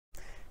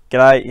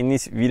G'day, in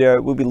this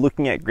video we'll be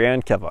looking at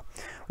ground cover.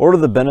 What are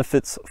the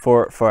benefits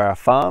for our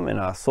farm and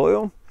our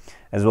soil,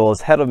 as well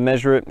as how to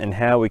measure it and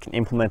how we can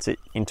implement it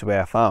into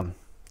our farm.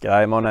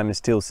 G'day, my name is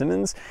Teal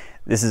Simmons.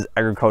 This is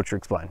Agriculture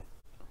Explained.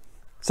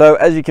 So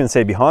as you can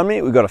see behind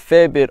me, we've got a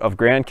fair bit of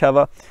ground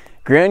cover.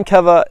 Ground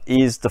cover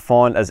is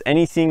defined as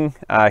anything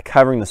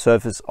covering the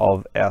surface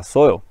of our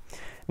soil.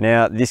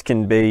 Now this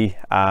can be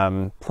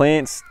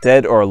plants,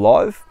 dead or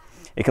alive.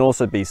 It can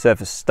also be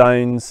surface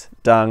stones,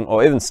 dung,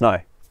 or even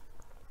snow.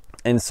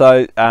 And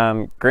so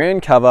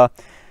ground cover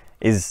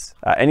is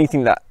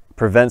anything that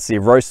prevents the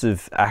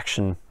erosive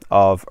action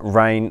of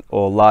rain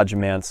or large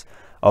amounts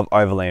of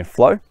overland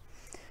flow.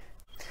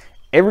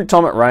 Every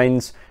time it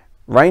rains,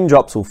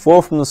 raindrops will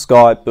fall from the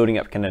sky, building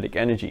up kinetic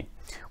energy.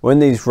 When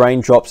these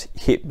raindrops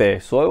hit bare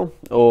soil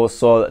or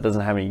soil that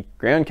doesn't have any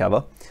ground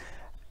cover,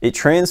 it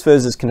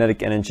transfers this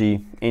kinetic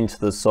energy into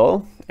the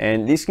soil,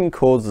 and this can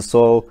cause the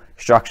soil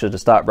structure to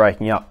start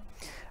breaking up,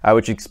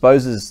 which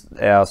exposes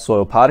our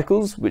soil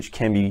particles, which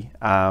can be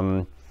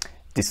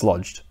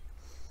dislodged.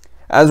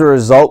 As a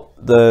result,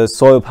 the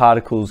soil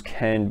particles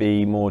can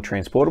be more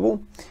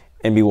transportable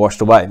and be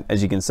washed away,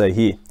 as you can see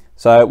here.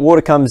 So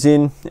water comes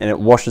in and it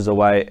washes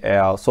away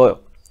our soil.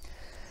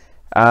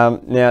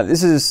 Now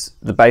this is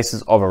the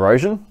basis of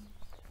erosion,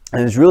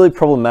 and it's really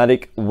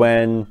problematic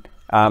when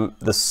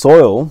the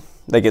soil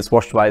that gets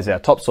washed away is our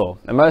topsoil,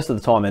 and most of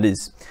the time it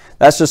is.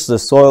 That's just the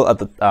soil at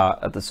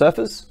the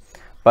surface,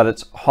 but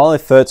it's highly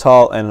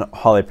fertile and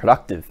highly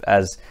productive,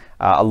 as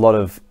a lot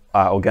of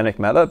organic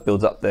matter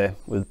builds up there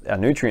with our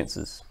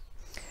nutrients.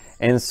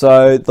 And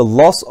so the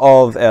loss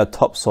of our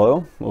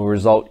topsoil will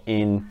result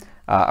in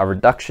a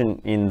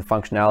reduction in the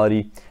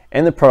functionality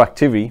and the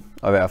productivity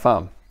of our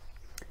farm.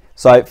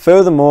 So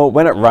furthermore,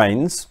 when it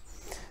rains,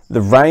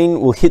 the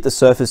rain will hit the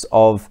surface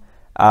of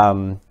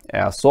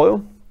our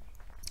soil,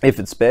 if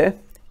it's bare,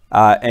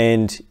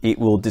 and it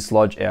will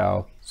dislodge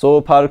our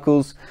soil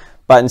particles.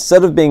 But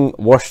instead of being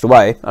washed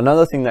away,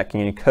 another thing that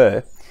can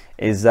occur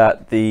is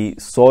that the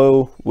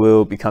soil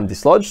will become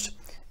dislodged,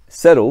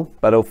 settle,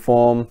 but it'll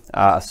form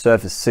a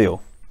surface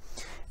seal.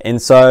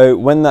 And so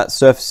when that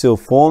surface seal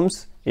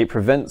forms, it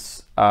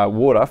prevents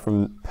water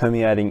from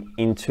permeating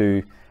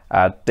into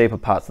deeper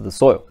parts of the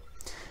soil.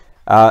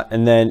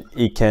 And then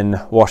it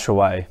can wash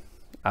away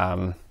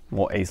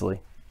more easily.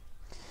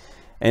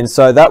 And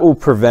so that will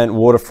prevent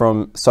water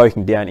from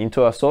soaking down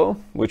into our soil,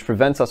 which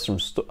prevents us from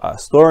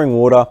storing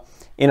water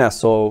in our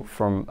soil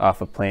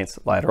for plants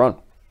later on.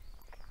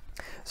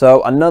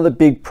 So another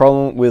big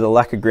problem with a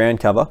lack of ground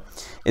cover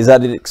is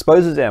that it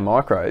exposes our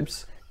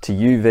microbes to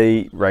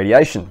UV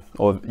radiation,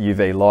 or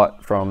UV light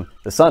from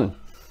the sun.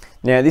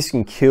 Now this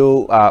can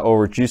kill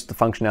or reduce the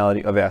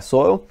functionality of our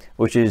soil,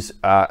 which is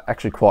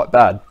actually quite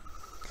bad,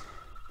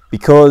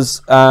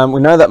 because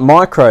we know that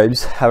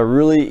microbes have a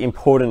really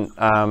important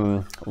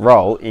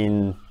role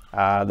in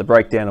the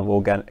breakdown of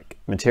organic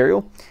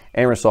material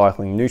and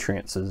recycling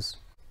nutrients.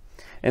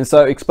 And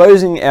so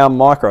exposing our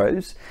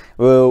microbes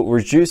will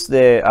reduce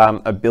their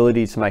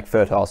ability to make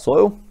fertile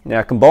soil.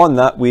 Now combine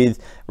that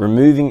with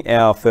removing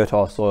our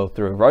fertile soil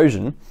through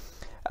erosion,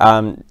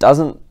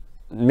 doesn't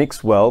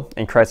mix well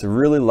and creates a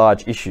really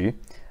large issue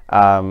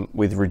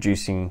with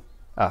reducing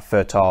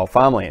fertile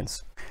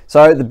farmlands.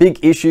 So the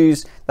big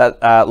issues that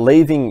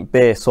leaving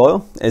bare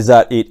soil is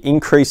that it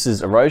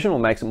increases erosion, or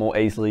makes it more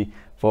easily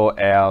for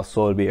our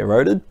soil to be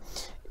eroded.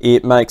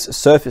 It makes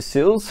surface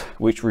seals,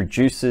 which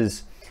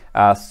reduces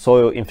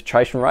soil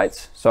infiltration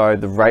rates, so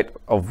the rate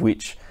of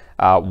which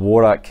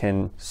water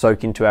can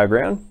soak into our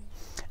ground.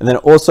 And then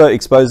it also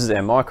exposes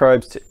our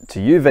microbes to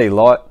UV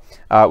light,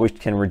 which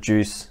can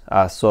reduce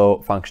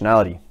soil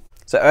functionality.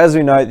 So as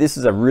we know, this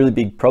is a really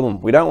big problem.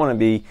 We don't want to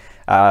be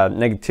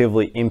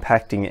negatively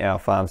impacting our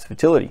farm's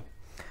fertility.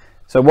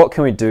 So what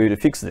can we do to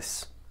fix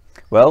this?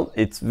 Well,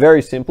 it's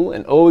very simple,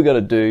 and all we got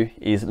to do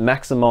is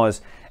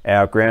maximize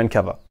our ground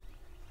cover.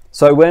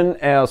 So when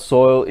our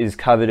soil is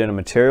covered in a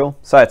material,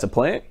 say it's a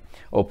plant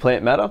or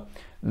plant matter,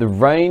 the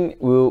rain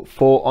will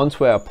fall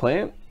onto our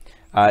plant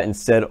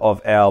instead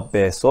of our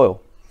bare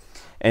soil.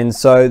 And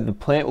so the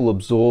plant will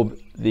absorb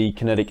the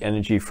kinetic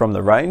energy from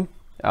the rain,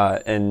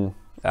 and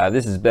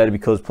this is better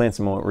because plants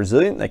are more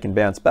resilient, they can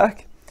bounce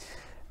back,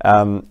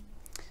 and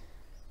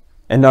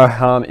no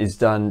harm is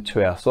done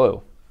to our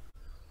soil.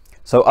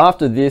 So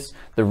after this,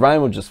 the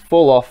rain will just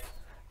fall off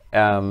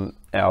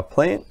our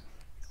plant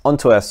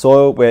onto our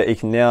soil, where it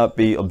can now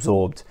be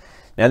absorbed.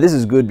 Now this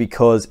is good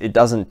because it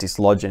doesn't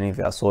dislodge any of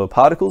our soil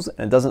particles,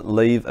 and it doesn't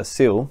leave a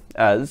seal,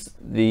 as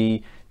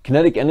the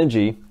kinetic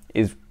energy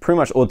is pretty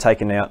much all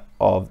taken out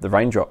of the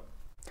raindrop.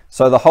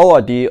 So the whole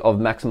idea of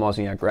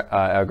maximizing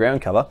our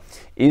ground cover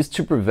is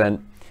to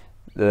prevent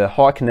the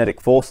high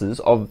kinetic forces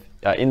of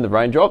in the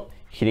raindrop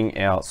hitting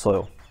our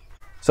soil.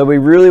 So we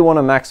really want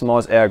to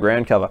maximize our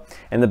ground cover,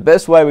 and the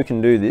best way we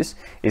can do this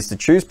is to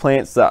choose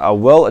plants that are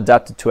well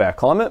adapted to our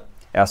climate,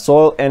 our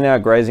soil, and our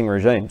grazing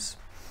regimes,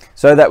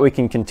 so that we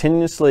can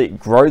continuously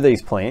grow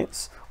these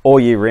plants all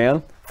year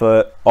round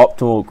for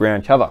optimal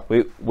ground cover.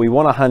 We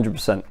want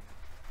 100%.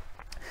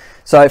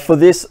 So for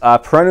this,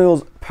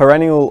 Perennial's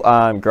perennial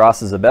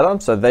grasses are better.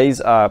 So these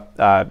are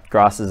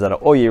grasses that are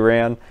all year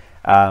round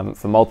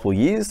for multiple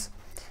years.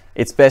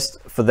 It's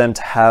best for them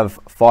to have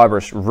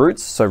fibrous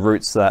roots, so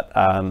roots that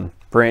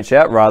branch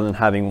out rather than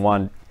having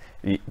one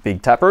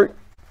big taproot.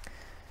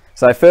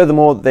 So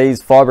furthermore,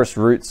 these fibrous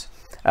roots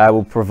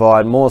will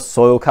provide more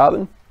soil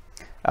carbon.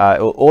 It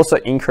will also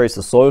increase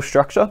the soil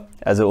structure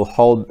as it will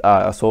hold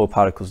soil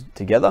particles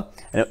together,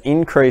 and it will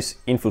increase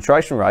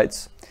infiltration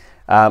rates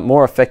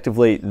more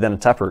effectively than a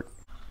taproot.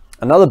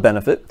 Another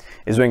benefit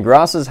is when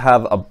grasses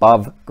have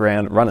above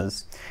ground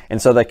runners,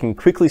 and so they can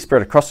quickly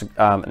spread across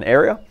an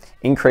area,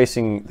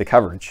 increasing the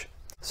coverage.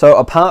 So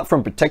apart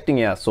from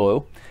protecting our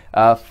soil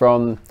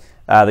from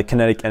the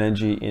kinetic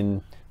energy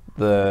in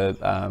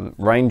the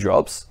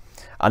raindrops,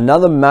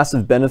 another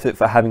massive benefit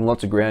for having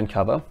lots of ground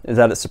cover is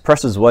that it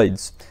suppresses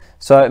weeds.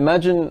 So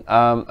imagine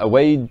a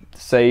weed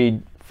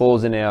seed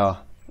falls in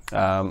our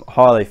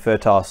highly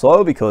fertile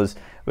soil because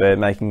we're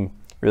making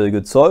really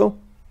good soil,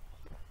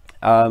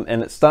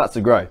 and it starts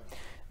to grow.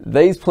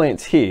 These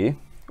plants here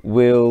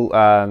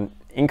will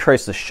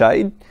increase the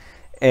shade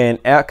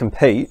and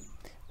outcompete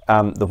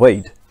the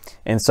weed.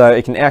 And so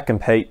it can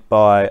outcompete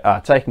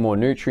by taking more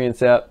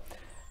nutrients out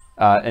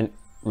and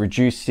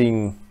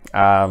reducing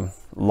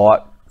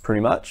light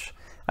pretty much.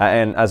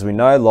 And as we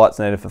know, light's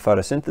needed for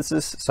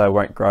photosynthesis, so it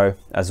won't grow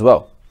as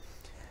well.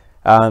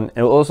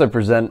 It will also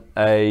present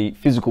a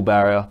physical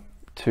barrier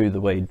to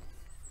the weed.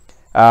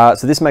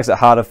 So this makes it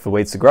harder for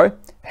weeds to grow,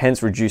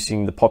 hence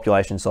reducing the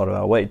population side of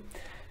our weed.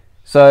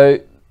 So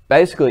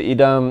basically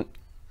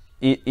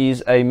it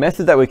is a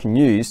method that we can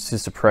use to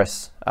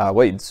suppress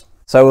weeds.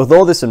 So with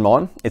all this in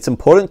mind, it's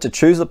important to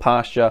choose a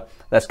pasture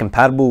that's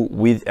compatible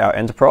with our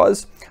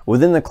enterprise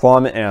within the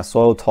climate and our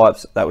soil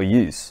types that we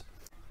use.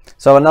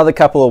 So another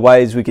couple of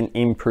ways we can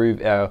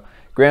improve our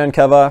ground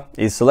cover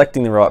is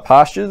selecting the right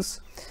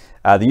pastures.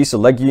 The use of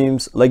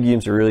legumes.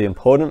 Legumes are really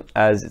important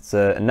as it's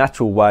a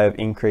natural way of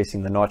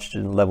increasing the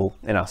nitrogen level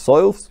in our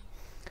soils.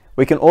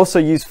 We can also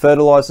use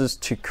fertilizers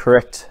to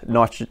correct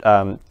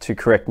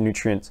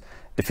nutrient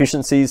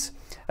deficiencies,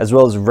 as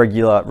well as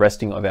regular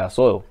resting of our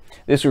soil.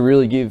 This will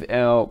really give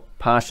our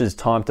pastures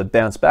time to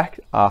bounce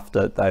back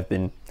after they've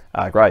been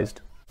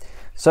grazed.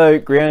 So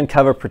ground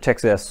cover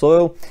protects our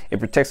soil, it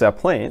protects our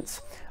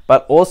plants,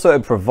 but also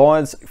it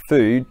provides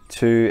food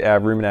to our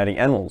ruminating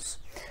animals.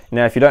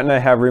 Now, if you don't know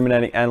how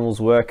ruminating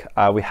animals work,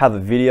 we have a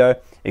video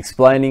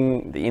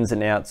explaining the ins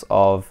and outs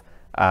of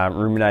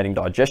ruminating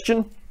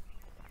digestion.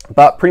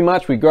 But pretty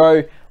much we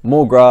grow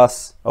more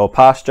grass or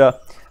pasture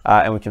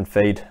and we can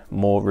feed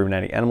more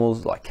ruminating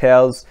animals like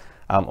cows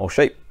or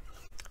sheep.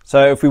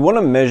 So if we want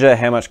to measure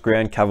how much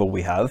ground cover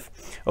we have,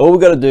 all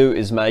we've got to do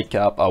is make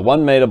up a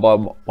 1 meter by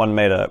 1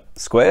 meter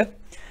square.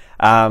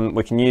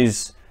 We can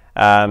use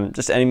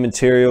just any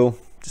material,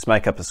 just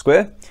make up a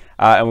square.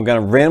 And we're going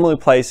to randomly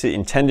place it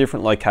in 10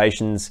 different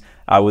locations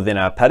within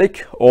our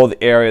paddock or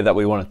the area that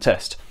we want to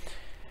test.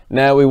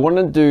 Now we want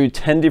to do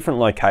 10 different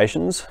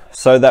locations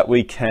so that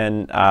we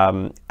can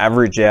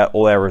average out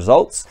all our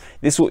results.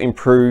 This will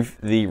improve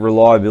the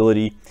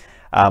reliability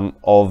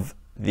of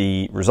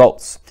the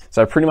results.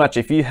 So pretty much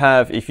if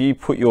you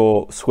put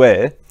your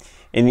square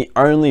in the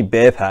only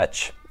bare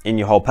patch in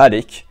your whole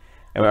paddock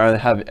and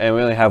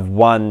we only have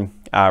one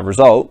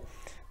result,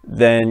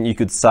 then you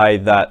could say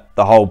that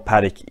the whole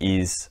paddock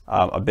is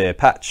a bare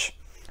patch.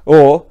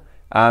 Or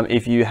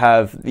if you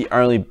have the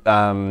only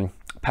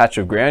patch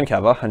of ground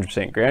cover,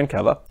 100% ground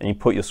cover, and you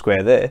put your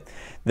square there,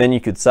 then you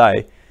could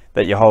say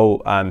that your whole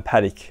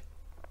paddock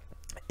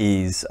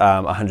is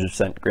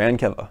 100% ground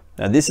cover.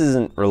 Now this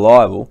isn't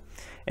reliable,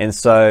 and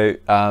so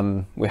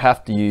we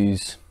have to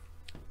use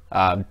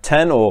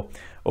 10 or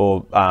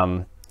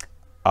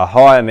a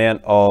high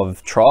amount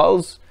of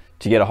trials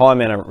to get a high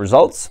amount of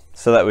results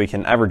so that we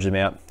can average them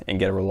out and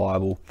get a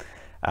reliable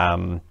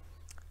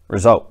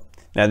result.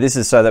 Now this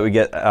is so that we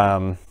get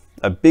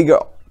a bigger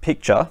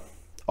picture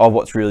of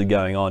what's really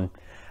going on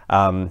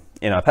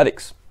in our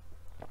paddocks.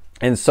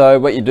 And so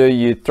what you do,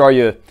 you throw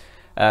your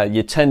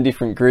 10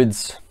 different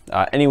grids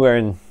anywhere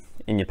in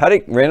your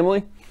paddock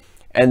randomly,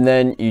 and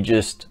then you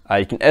just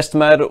you can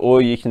estimate it,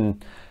 or you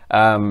can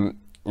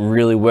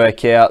really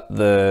work out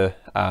the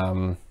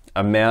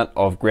amount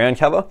of ground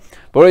cover.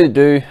 But what you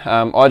do,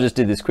 I just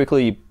did this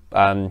quickly,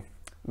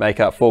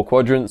 make up 4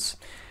 quadrants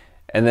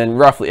and then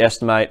roughly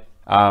estimate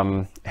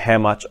how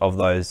much of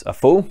those are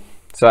full.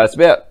 So it's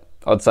about,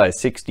 I'd say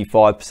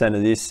 65%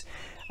 of this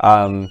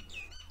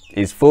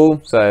is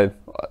full. So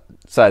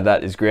say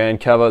that is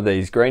ground cover,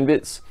 these green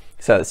bits,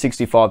 so that's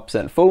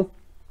 65% full.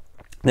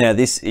 Now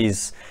this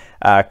is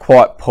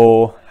quite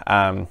poor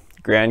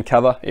ground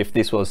cover. If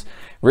this was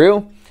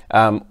real,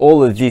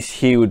 all of this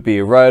here would be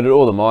eroded,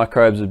 all the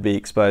microbes would be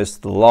exposed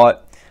to the light,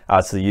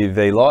 to the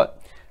UV light,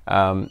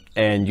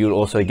 and you'll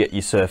also get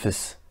your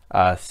surface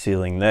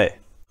sealing there.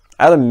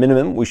 At a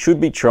minimum, we should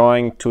be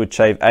trying to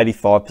achieve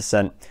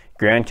 85%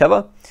 ground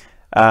cover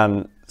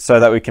so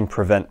that we can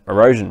prevent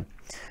erosion.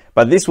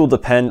 But this will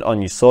depend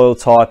on your soil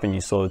type and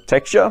your soil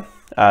texture,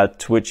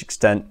 to which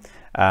extent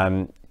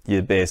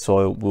your bare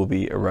soil will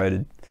be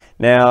eroded.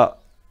 Now,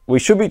 we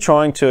should be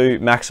trying to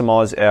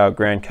maximize our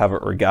ground cover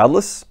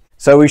regardless.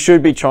 So we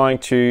should be trying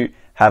to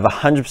have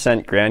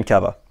 100% ground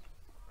cover.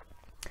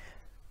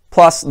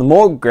 Plus, the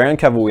more ground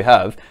cover we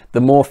have, the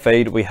more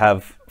feed we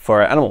have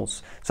for our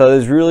animals. So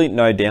there's really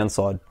no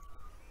downside.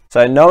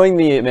 So knowing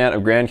the amount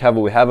of ground cover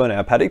we have on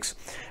our paddocks,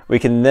 we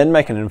can then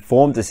make an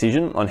informed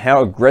decision on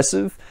how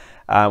aggressive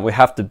we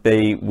have to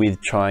be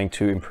with trying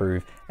to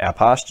improve our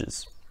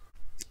pastures.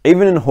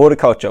 Even in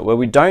horticulture, where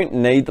we don't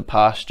need the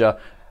pasture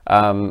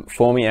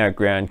forming our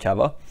ground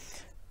cover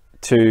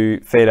to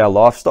feed our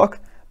livestock,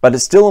 but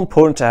it's still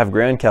important to have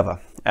ground cover,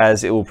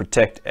 as it will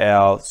protect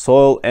our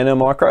soil and our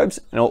microbes,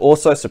 and it will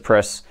also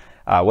suppress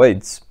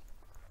weeds.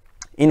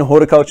 In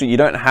horticulture, you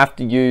don't have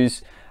to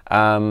use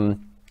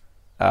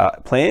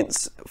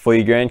plants for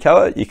your ground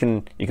cover. You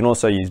can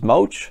also use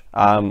mulch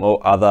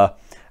or other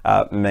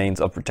means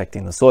of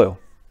protecting the soil.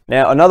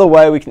 Now, another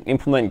way we can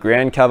implement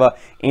ground cover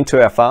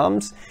into our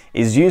farms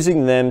is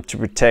using them to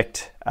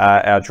protect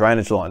our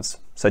drainage lines.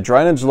 So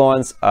drainage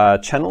lines are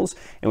channels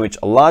in which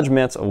a large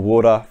amounts of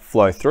water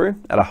flow through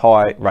at a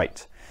high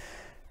rate.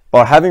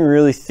 By having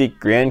really thick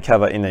ground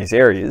cover in these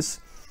areas,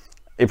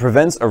 it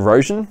prevents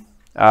erosion,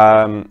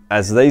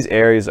 as these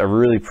areas are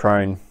really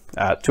prone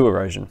to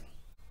erosion.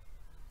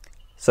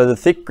 So the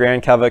thick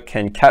ground cover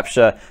can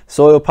capture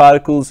soil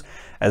particles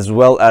as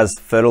well as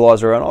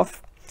fertilizer runoff,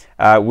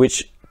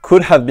 which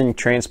could have been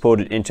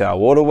transported into our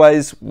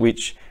waterways,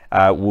 which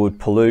would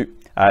pollute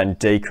and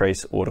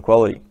decrease water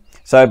quality.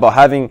 So by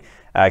having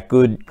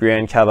good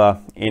ground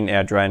cover in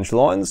our drainage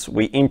lines,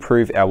 we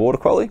improve our water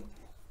quality,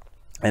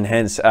 and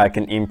hence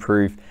can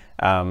improve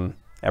our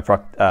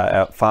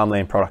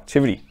farmland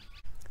productivity.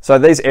 So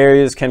these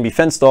areas can be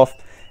fenced off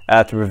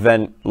to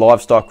prevent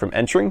livestock from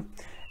entering,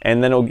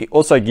 and then it will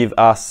also give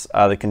us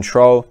the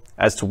control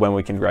as to when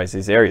we can graze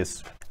these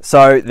areas.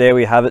 So there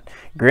we have it.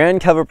 Ground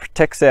cover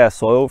protects our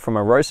soil from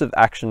erosive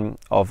action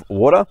of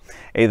water,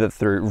 either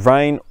through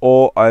rain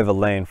or over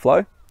land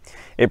flow.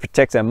 It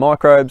protects our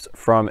microbes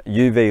from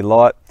UV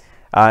light,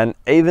 and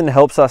even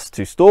helps us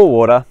to store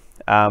water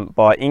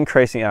by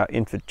increasing our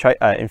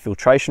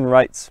infiltration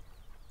rates,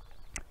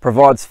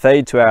 provides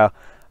feed to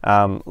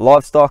our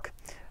livestock,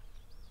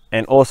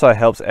 and also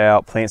helps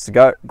our plants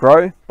to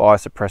grow by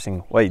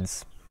suppressing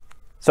weeds.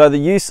 So the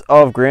use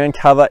of ground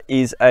cover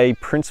is a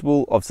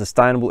principle of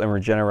sustainable and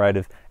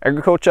regenerative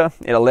agriculture.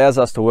 It allows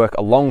us to work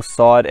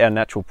alongside our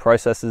natural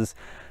processes,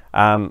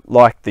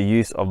 like the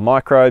use of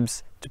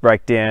microbes to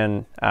break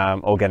down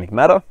organic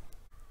matter.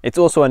 It's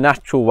also a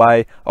natural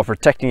way of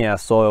protecting our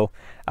soil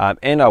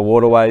and our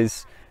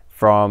waterways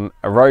from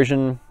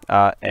erosion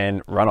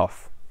and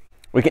runoff.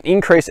 We can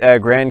increase our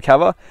ground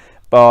cover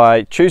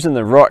by choosing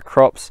the right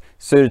crops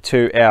suited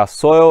to our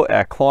soil,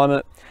 our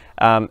climate,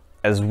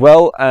 as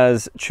well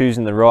as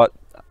choosing the right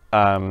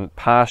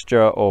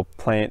pasture or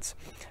plants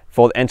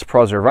for the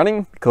enterprise we're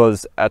running,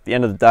 because at the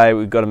end of the day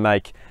we've got to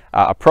make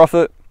a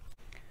profit.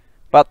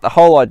 But the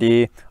whole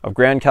idea of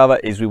ground cover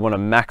is we want to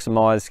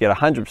maximize, get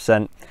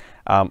 100%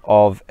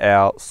 of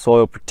our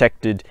soil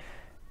protected.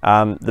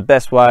 The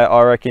best way,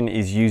 I reckon,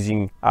 is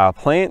using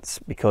plants,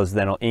 because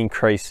then it'll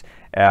increase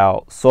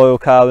our soil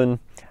carbon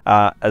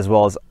as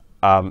well as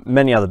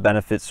many other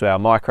benefits to our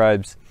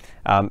microbes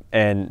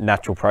and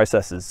natural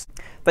processes.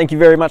 Thank you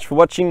very much for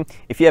watching.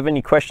 If you have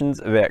any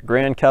questions about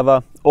ground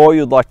cover, or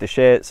you'd like to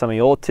share some of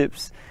your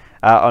tips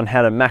on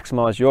how to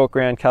maximize your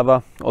ground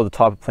cover or the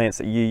type of plants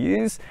that you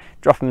use,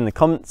 drop them in the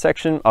comment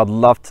section. I'd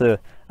love to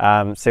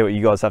see what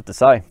you guys have to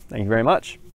say. Thank you very much.